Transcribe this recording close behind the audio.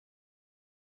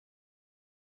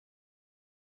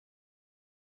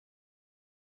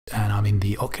I'm in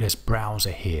the Oculus browser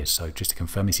here, so just to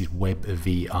confirm, this is web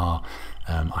VR.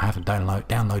 I haven't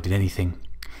downloaded anything,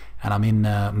 and I'm in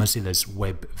Mozilla's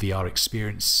web VR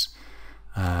experience.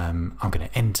 I'm going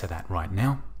to enter that right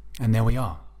now, and there we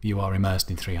are. You are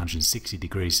immersed in 360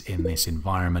 degrees in this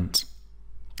environment,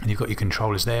 and you've got your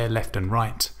controllers there, left and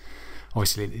right.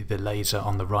 Obviously the laser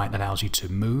on the right allows you to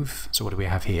move. So what do we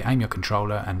have here? Aim your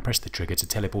controller and press the trigger to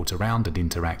teleport around and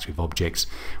interact with objects.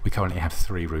 We currently have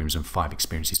 3 rooms and 5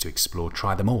 experiences to explore.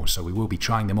 Try them all. So we will be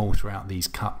trying them all throughout these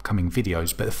upcoming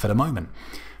videos, but for the moment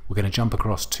we're going to jump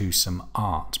across to some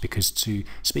art, because to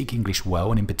speak English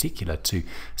well, and in particular to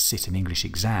sit an English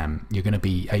exam, you're going to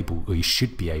be able, or you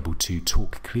should be able, to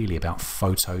talk clearly about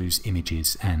photos,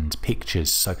 images and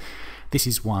pictures. So this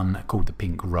is one called The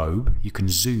Pink Robe. You can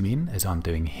zoom in, as I'm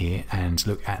doing here, and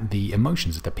look at the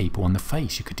emotions of the people on the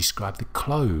face. You could describe the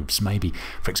clothes. Maybe,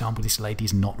 for example, this lady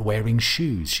is not wearing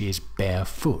shoes. She is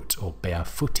barefoot or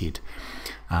barefooted.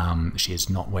 She is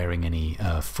not wearing any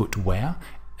footwear.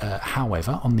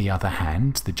 However, on the other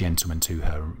hand, the gentleman to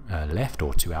her left,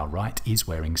 or to our right, is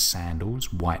wearing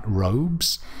sandals, white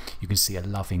robes. You can see a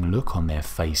loving look on their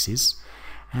faces.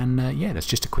 And yeah, that's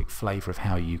just a quick flavour of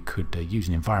how you could use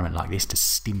an environment like this to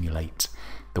stimulate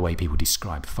the way people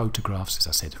describe photographs. As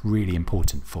I said, really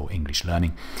important for English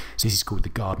learning. So this is called the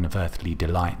Garden of Earthly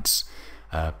Delights,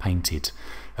 painted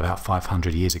about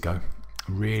 500 years ago.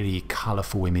 Really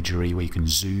colourful imagery where you can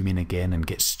zoom in again and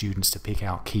get students to pick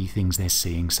out key things they're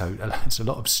seeing. So there's a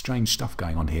lot of strange stuff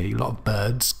going on here. A lot of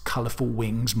birds, colourful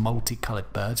wings,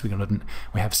 multicoloured birds. We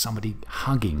have somebody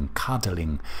hugging,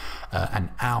 cuddling an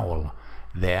owl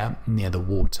there near the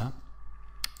water.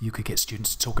 You could get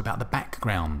students to talk about the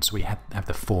backgrounds. We have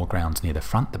the foreground near the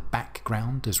front. The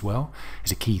background as well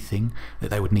is a key thing that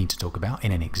they would need to talk about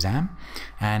in an exam.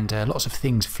 And lots of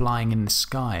things flying in the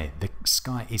sky. The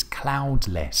sky is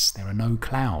cloudless. There are no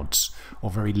clouds, or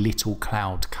very little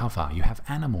cloud cover. You have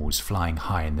animals flying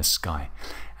high in the sky,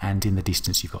 and in the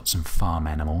distance you've got some farm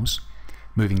animals.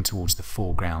 Moving towards the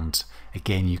foreground,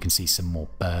 again you can see some more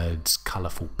birds,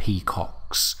 colourful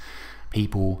peacocks,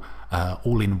 people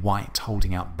all in white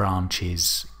holding out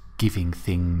branches, giving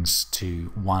things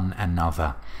to one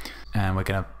another. And we're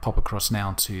going to pop across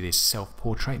now to this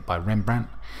self-portrait by Rembrandt,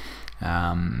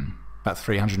 about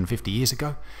 350 years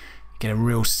ago. You get a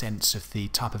real sense of the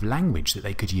type of language that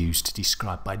they could use to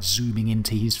describe by zooming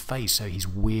into his face. So his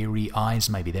weary eyes,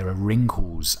 maybe there are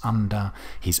wrinkles under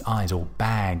his eyes, or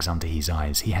bags under his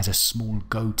eyes. He has a small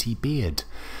goatee beard.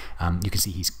 You can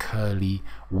see his curly,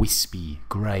 wispy,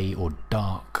 grey or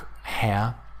dark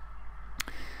hair.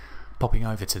 Popping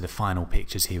over to the final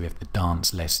pictures here, we have the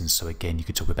dance lessons. So again, you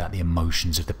could talk about the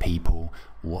emotions of the people.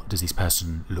 What does this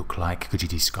person look like? Could you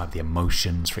describe the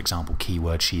emotions? For example,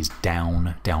 keyword, she is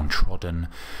downtrodden,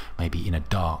 maybe in a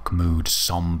dark mood,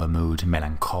 somber mood,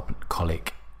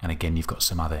 melancholic. And again, you've got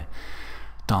some other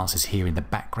dancers here in the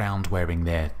background wearing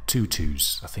their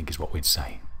tutus, I think is what we'd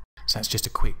say. So that's just a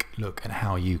quick look at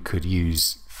how you could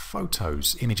use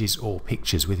photos, images or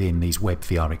pictures within these web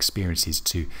VR experiences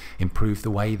to improve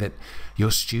the way that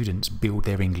your students build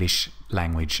their English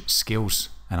language skills.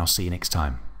 And I'll see you next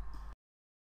time.